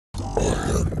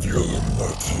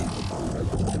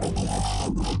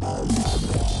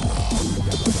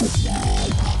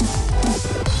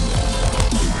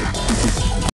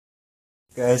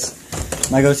Guys,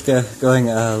 my goat's going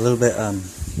a little bit,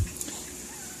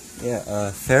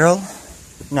 feral?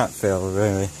 Not feral,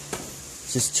 really.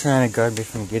 Just trying to guard me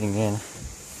from getting in.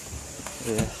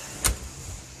 Yeah.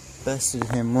 Bested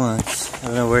him once. I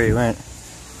don't know where he went.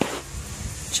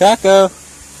 Chaco!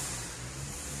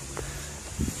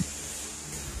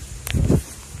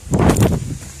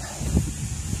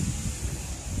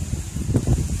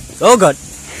 Oh god!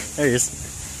 There he is.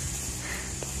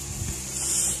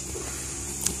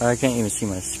 I can't even see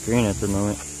my screen at the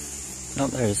moment. Oh,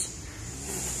 there he is.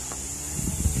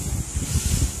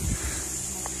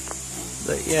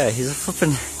 But yeah, he's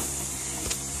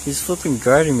flipping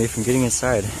guarding me from getting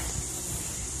inside.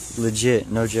 Legit,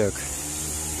 no joke.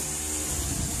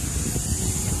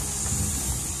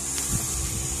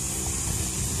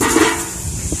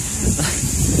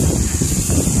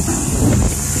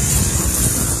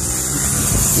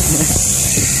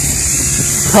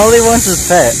 All he wants is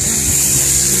pet.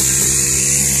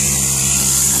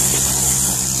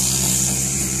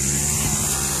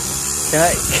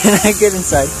 Can I get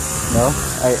inside? No,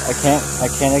 I can't.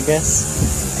 I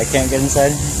guess. I can't get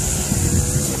inside.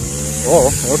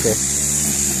 Oh, okay.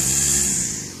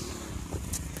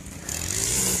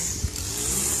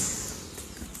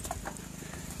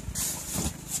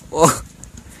 Oh.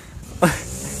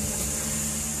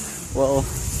 Well,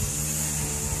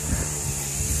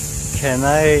 can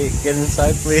I get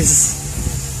inside, please?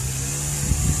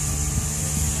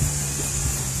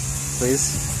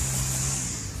 Please?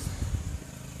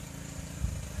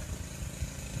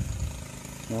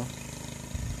 No?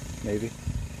 Maybe?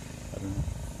 I don't know.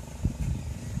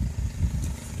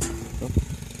 Oh.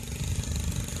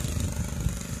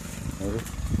 Maybe?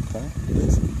 Can I?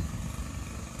 Please?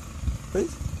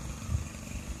 Please?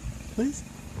 Please?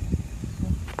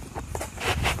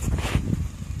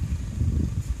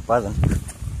 Bye then.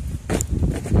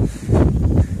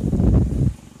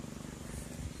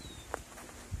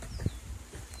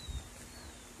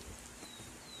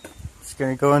 Just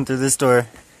gonna go in through this door.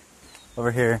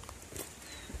 Over here.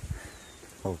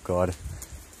 Oh god.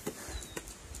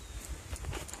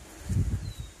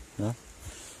 No?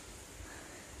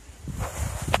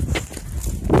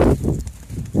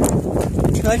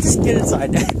 Can I just get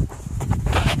inside?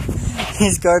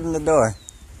 He's guarding the door.